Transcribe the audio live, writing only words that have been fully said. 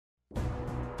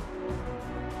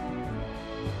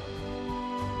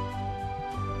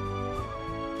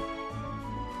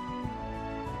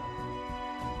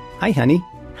Hi, honey.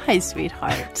 Hi,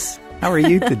 sweetheart. How are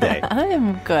you today?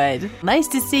 I'm good. Nice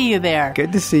to see you there.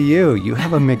 Good to see you. You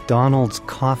have a McDonald's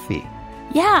coffee.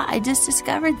 Yeah, I just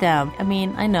discovered them. I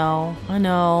mean, I know,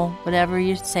 whatever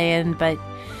you're saying, but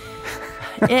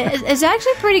it's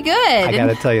actually pretty good. I got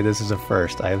to tell you, this is a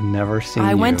first. I have never seen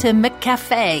I went to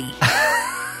McCafe.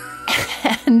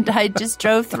 And I just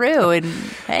drove through, and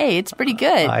hey, it's pretty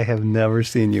good. I have never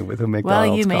seen you with a McDonald's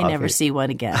Well, you may coffee. never see one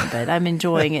again, but I'm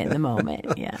enjoying it in the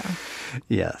moment, yeah.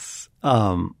 Yes.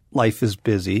 Life is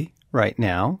busy right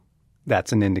now.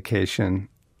 That's an indication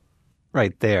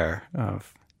right there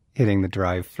of hitting the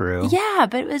drive-through. Yeah,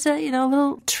 but it was a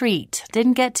little treat.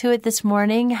 Didn't get to it this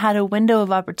morning, had a window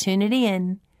of opportunity,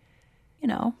 and,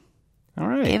 All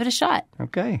right. gave it a shot.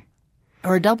 Okay.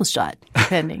 Or a double shot,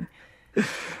 depending.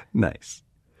 Nice.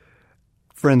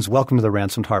 Friends, welcome to the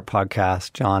Ransomed Heart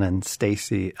Podcast. John and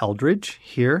Stasi Eldridge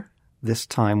here, this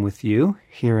time with you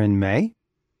here in May.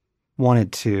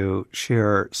 Wanted to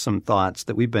share some thoughts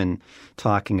that we've been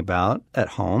talking about at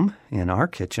home in our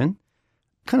kitchen.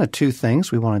 Kind of two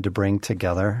things we wanted to bring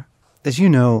together. As you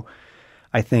know,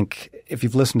 I think if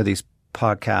you've listened to these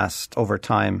podcasts over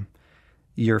time,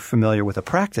 you're familiar with a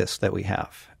practice that we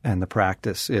have. And the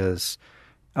practice is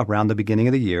around the beginning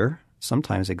of the year,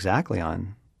 sometimes exactly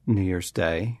on New Year's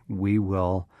Day, we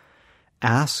will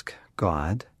ask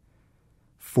God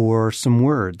for some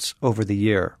words over the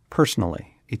year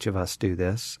personally. Each of us do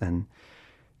this and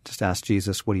just ask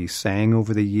Jesus, what are you saying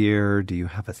over the year? Do you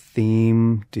have a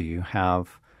theme? Do you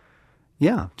have,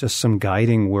 just some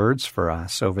guiding words for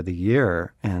us over the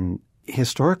year? And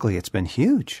historically, it's been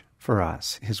huge for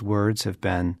us. His words have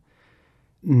been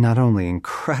not only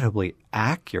incredibly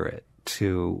accurate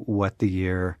to what the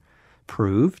year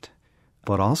proved,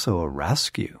 but also a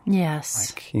rescue. Yes.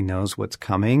 Like he knows what's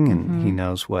coming and he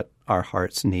knows what our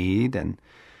hearts need. And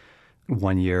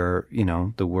one year,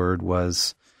 the word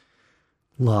was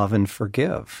love and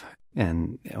forgive.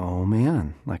 And, oh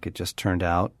man, like it just turned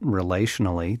out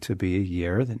relationally to be a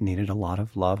year that needed a lot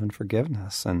of love and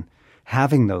forgiveness. And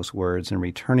having those words and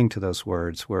returning to those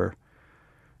words were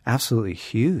absolutely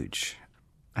huge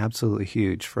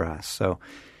for us. So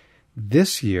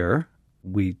this year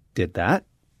we did that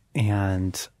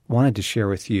and wanted to share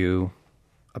with you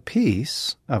a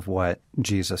piece of what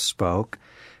Jesus spoke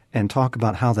and talk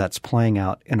about how that's playing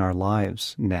out in our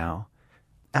lives now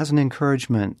as an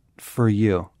encouragement for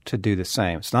you to do the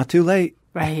same. It's not too late.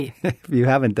 Right. If you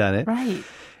haven't done it. Right.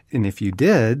 And if you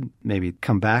did, maybe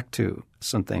come back to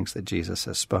some things that Jesus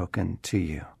has spoken to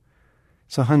you.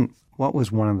 So, hon, what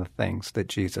was one of the things that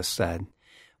Jesus said?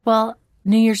 Well,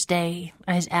 New Year's Day,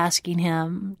 I was asking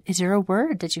him, is there a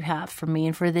word that you have for me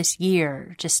and for this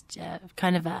year? Just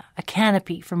kind of a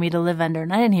canopy for me to live under.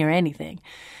 And I didn't hear anything.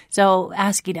 So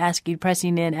asking,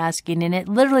 pressing in, asking. And it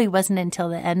literally wasn't until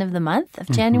the end of the month of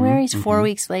January, 4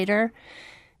 weeks later,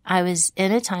 I was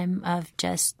in a time of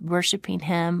just worshiping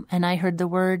him. And I heard the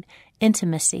word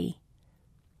intimacy,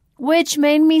 which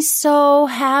made me so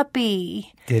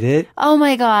happy. Did it? Oh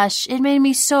my gosh, it made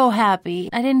me so happy.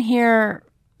 I didn't hear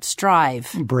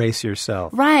strive. Brace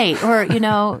yourself. Right. Or,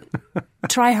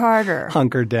 try harder.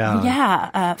 Hunker down.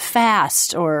 Yeah.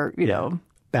 Fast or,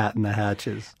 batten the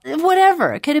hatches.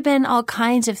 Whatever. It could have been all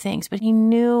kinds of things, but he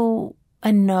knew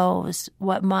and knows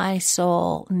what my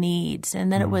soul needs.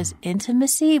 And then it was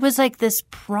intimacy. It was like this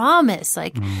promise,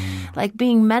 like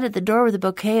being met at the door with a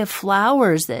bouquet of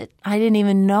flowers that I didn't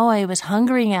even know I was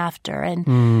hungering after.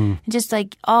 And just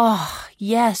like, oh,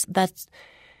 yes,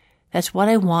 that's what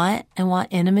I want. I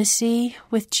want intimacy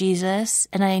with Jesus.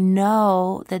 And I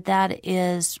know that that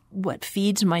is what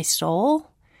feeds my soul,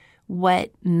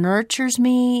 what nurtures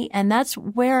me. And that's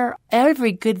where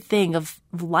every good thing of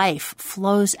life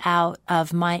flows out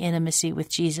of my intimacy with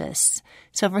Jesus.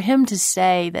 So for him to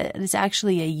say that it's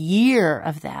actually a year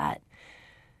of that,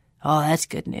 oh, that's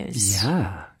good news.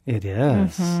 Yeah, it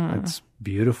is. It's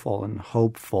beautiful and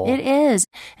hopeful. It is.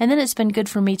 And then it's been good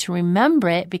for me to remember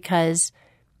it because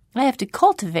I have to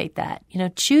cultivate that,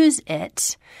 choose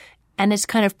it. And it's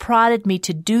kind of prodded me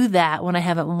to do that when I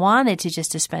haven't wanted to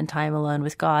just to spend time alone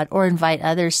with God or invite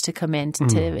others to come in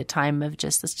to a time of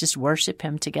let's just worship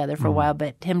him together for a while.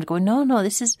 But him to go, no,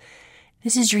 this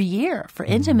is your year for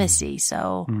intimacy.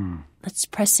 So let's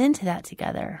press into that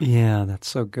together. Yeah, that's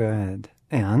so good.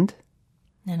 And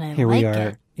I here like we are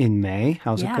it. in May.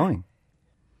 How's it going?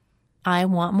 I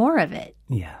want more of it.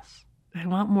 Yes. I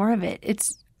want more of it.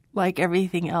 It's like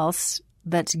everything else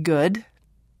that's good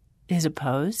is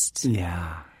opposed.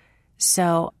 Yeah.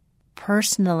 So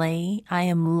personally, I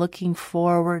am looking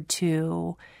forward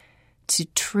to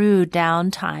true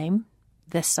downtime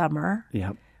this summer.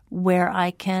 Yep. Where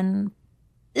I can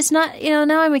it's not,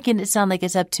 now I'm making it sound like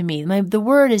it's up to me. The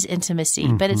word is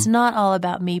intimacy, but it's not all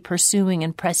about me pursuing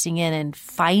and pressing in and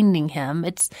finding him.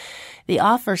 It's the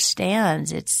offer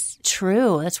stands. It's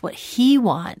true. That's what he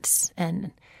wants.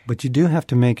 But you do have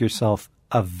to make yourself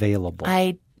available.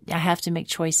 I have to make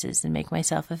choices and make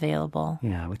myself available.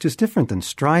 Yeah, which is different than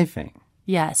striving.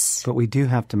 Yes. But we do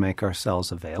have to make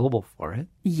ourselves available for it.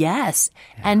 Yes.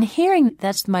 Yeah. And hearing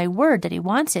that's my word, that he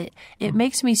wants it, it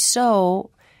makes me so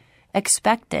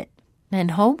expectant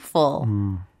and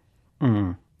hopeful.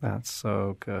 That's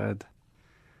so good.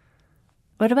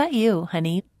 What about you,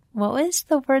 honey? What was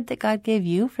the word that God gave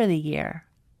you for the year?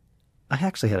 I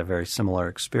actually had a very similar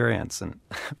experience. And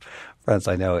friends,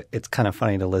 I know it's kind of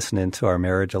funny to listen into our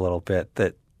marriage a little bit,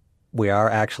 that we are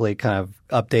actually kind of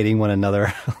updating one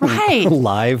another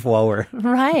live while we're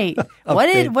right. What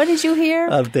did you hear?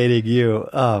 Updating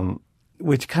you,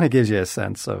 which kind of gives you a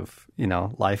sense of,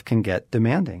 life can get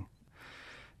demanding.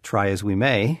 Try as we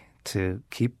may to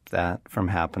keep that from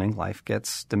happening, life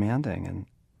gets demanding. And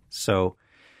so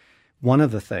one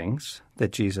of the things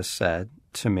that Jesus said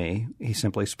to me, he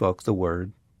simply spoke the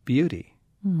word beauty,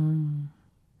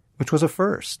 which was a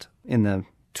first in the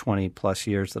 20 plus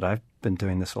years that I've been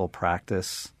doing this whole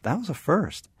practice. That was a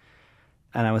first.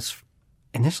 And I was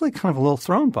initially kind of a little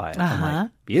thrown by it. I'm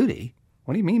like, beauty?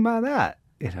 What do you mean by that?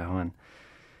 And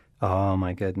oh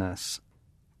my goodness.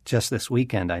 Just this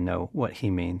weekend, I know what he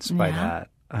means by that.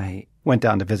 I went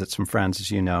down to visit some friends,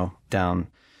 as you know, down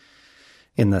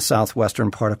in the southwestern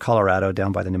part of Colorado,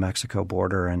 down by the New Mexico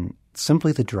border, and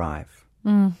simply the drive,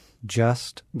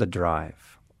 just the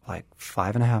drive, like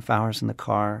 5.5 hours in the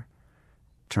car,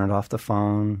 turned off the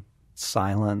phone,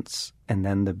 silence, and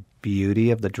then the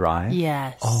beauty of the drive.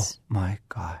 Yes. Oh my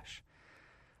gosh.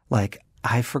 Like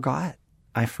I forgot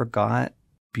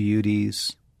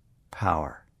beauty's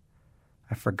power.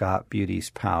 I forgot beauty's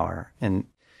power. And,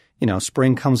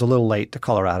 spring comes a little late to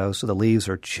Colorado, so the leaves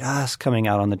are just coming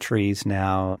out on the trees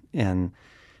now. And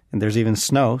there's even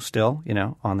snow still,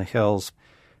 on the hills.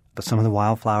 But some of the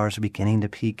wildflowers are beginning to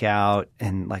peek out,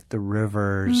 and like the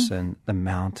rivers and the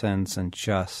mountains, and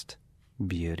just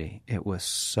beauty. It was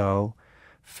so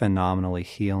phenomenally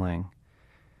healing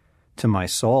to my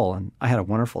soul. And I had a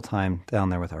wonderful time down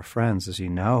there with our friends, as you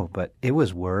know, but it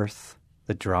was worth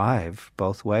the drive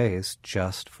both ways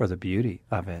just for the beauty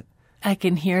of it. I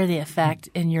can hear the effect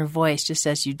in your voice just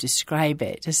as you describe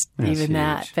it, just even huge.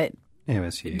 That. But it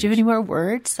was huge. Do you have any more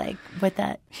words like with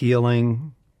that?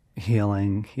 Healing.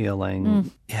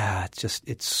 Yeah,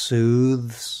 it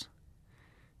soothes,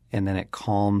 and then it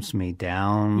calms me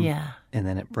down. Yeah. And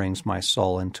then it brings my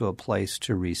soul into a place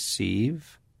to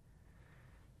receive.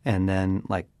 And then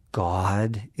like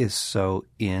God is so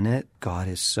in it. God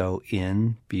is so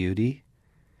in beauty.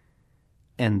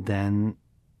 And then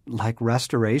like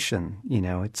restoration,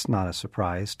 it's not a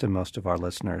surprise to most of our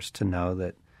listeners to know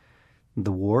that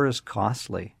the war is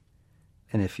costly.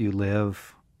 And if you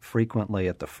live frequently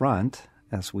at the front,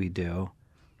 as we do,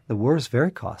 the war is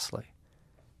very costly.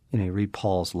 You read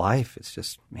Paul's life, it's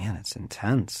just, it's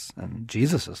intense. And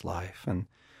Jesus' life and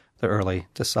the early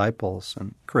disciples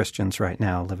and Christians right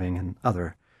now living in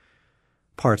other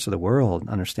parts of the world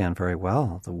understand very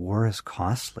well the war is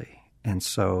costly. And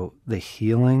so the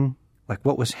healing, like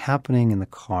what was happening in the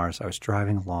cars, I was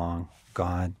driving along,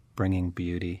 God bringing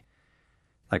beauty.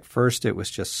 Like first it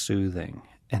was just soothing,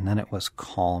 and then it was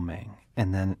calming,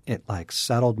 and then it like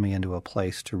settled me into a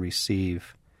place to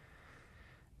receive.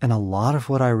 And a lot of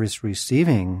what I was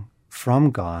receiving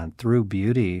from God through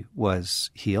beauty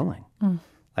was healing.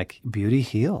 Like beauty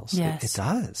heals. Yes. It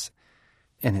does.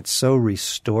 And it's so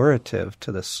restorative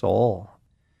to the soul.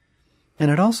 And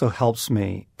it also helps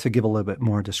me to give a little bit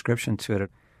more description to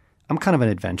it. I'm kind of an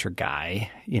adventure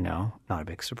guy, not a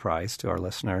big surprise to our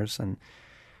listeners. And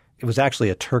it was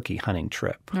actually a turkey hunting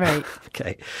trip. Right.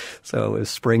 Okay. So it was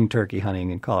spring turkey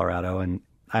hunting in Colorado. And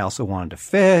I also wanted to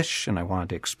fish, and I wanted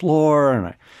to explore.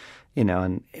 And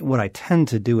and what I tend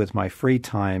to do with my free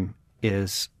time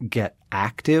is get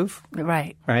active.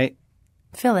 Right. Right?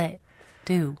 Feel it.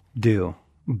 Do.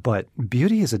 But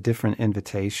beauty is a different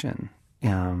invitation.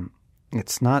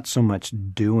 It's not so much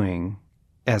doing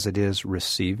as it is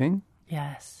receiving.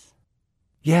 Yes.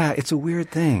 Yeah, it's a weird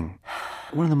thing.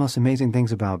 One of the most amazing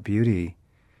things about beauty,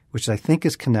 which I think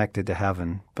is connected to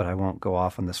heaven, but I won't go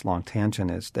off on this long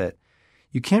tangent, is that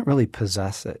you can't really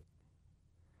possess it.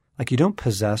 Like you don't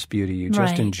possess beauty, you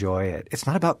just enjoy it. It's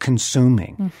not about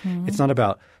consuming. It's not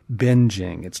about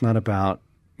binging. It's not about,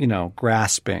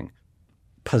 grasping,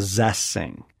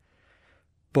 possessing,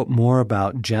 but more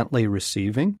about gently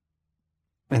receiving.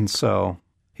 And so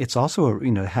it's also,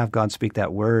 to have God speak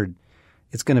that word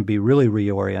it's going to be really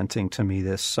reorienting to me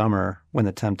this summer when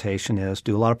the temptation is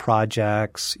do a lot of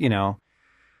projects,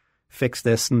 fix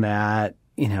this and that,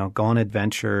 go on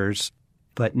adventures.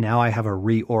 But now I have a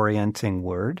reorienting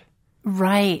word.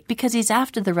 Right, because he's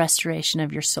after the restoration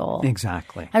of your soul.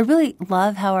 Exactly. I really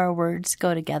love how our words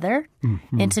go together,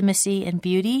 intimacy and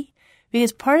beauty,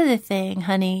 because part of the thing,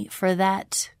 honey, for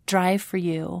that drive for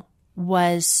you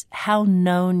was how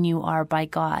known you are by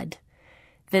God.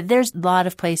 That there's a lot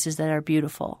of places that are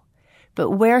beautiful,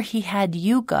 but where he had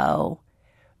you go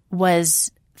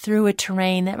was through a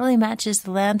terrain that really matches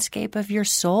the landscape of your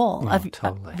soul, of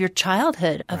your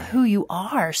childhood, of who you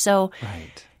are. So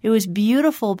it was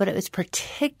beautiful, but it was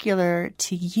particular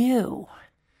to you.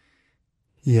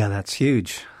 Yeah, that's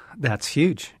huge. That's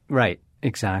huge. Right,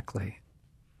 exactly.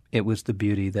 It was the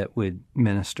beauty that would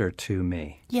minister to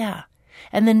me. Yeah.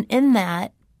 And then in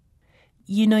that,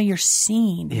 you're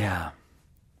seen. Yeah.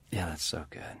 Yeah, that's so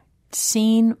good.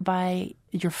 Seen by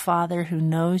your Father who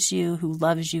knows you, who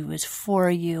loves you, is for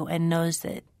you, and knows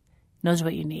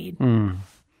what you need.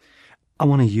 I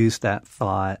want to use that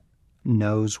thought,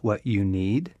 knows what you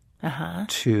need,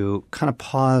 to kind of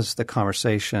pause the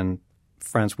conversation.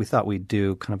 Friends, we thought we'd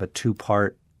do kind of a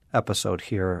two-part episode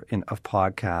here of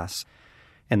podcasts.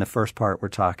 In the first part, we're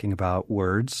talking about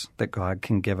words that God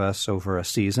can give us over a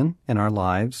season in our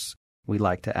lives. We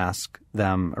like to ask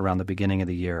them around the beginning of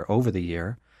the year, over the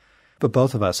year. But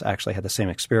both of us actually had the same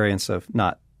experience of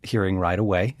not hearing right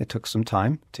away. It took some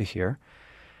time to hear.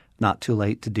 Not too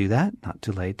late to do that. Not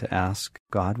too late to ask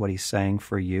God what he's saying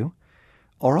for you.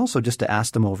 Or also just to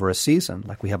ask them over a season.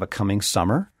 Like we have a coming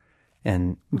summer.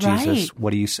 And Jesus,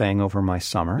 what are you saying over my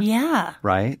summer? Yeah.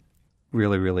 Right?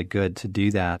 Really, really good to do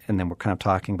that. And then we're kind of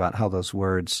talking about how those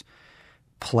words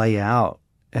play out.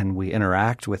 And we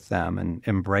interact with them and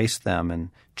embrace them and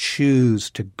choose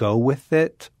to go with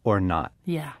it or not.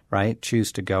 Yeah. Right?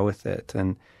 Choose to go with it.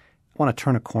 And I want to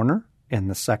turn a corner in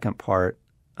the second part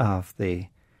of the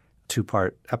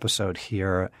two-part episode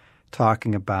here,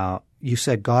 talking about, you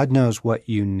said God knows what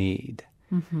you need.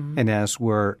 And as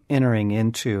we're entering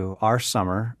into our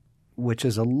summer, which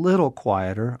is a little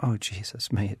quieter, oh,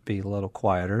 Jesus, may it be a little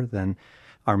quieter than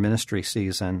our ministry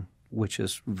season, which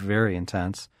is very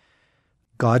intense.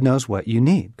 God knows what you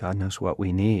need. God knows what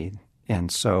we need. And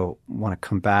so I want to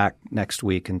come back next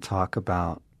week and talk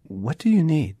about, what do you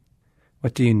need?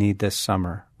 What do you need this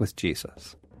summer with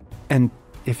Jesus? And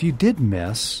if you did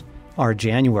miss our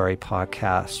January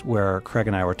podcast where Craig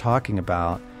and I were talking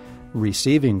about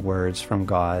receiving words from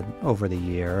God over the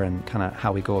year and kind of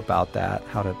how we go about that,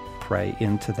 how to pray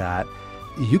into that,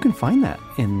 you can find that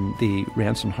in the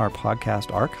Ransomed Heart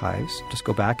podcast archives. Just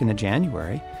go back into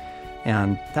January.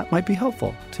 And that might be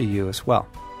helpful to you as well.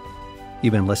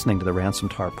 You've been listening to the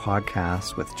Ransomed Heart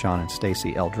podcast with John and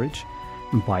Stasi Eldridge.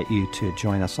 I invite you to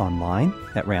join us online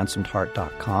at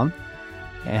ransomedheart.com.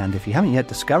 And if you haven't yet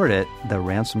discovered it, the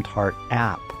Ransomed Heart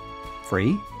app,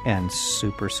 free and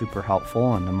super, super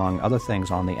helpful. And among other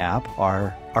things on the app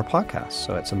are our podcasts.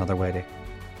 So it's another way to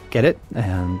get it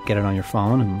and get it on your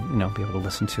phone and, be able to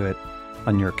listen to it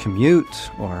on your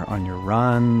commute or on your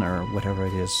run or whatever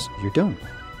it is you're doing.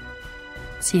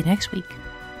 See you next week.